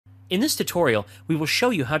In this tutorial, we will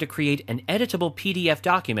show you how to create an editable PDF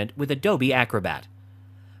document with Adobe Acrobat.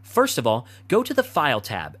 First of all, go to the File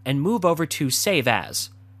tab and move over to Save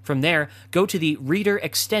As. From there, go to the Reader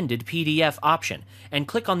Extended PDF option and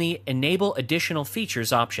click on the Enable Additional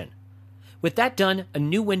Features option. With that done, a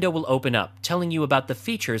new window will open up, telling you about the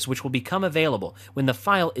features which will become available when the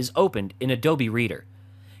file is opened in Adobe Reader.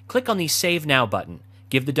 Click on the Save Now button,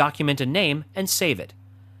 give the document a name, and save it.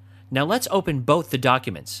 Now let's open both the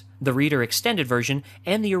documents, the Reader Extended version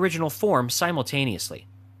and the original form simultaneously.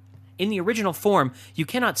 In the original form, you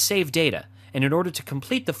cannot save data, and in order to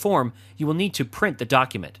complete the form, you will need to print the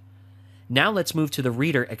document. Now let's move to the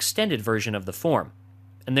Reader Extended version of the form.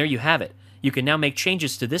 And there you have it. You can now make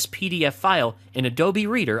changes to this PDF file in Adobe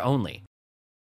Reader only.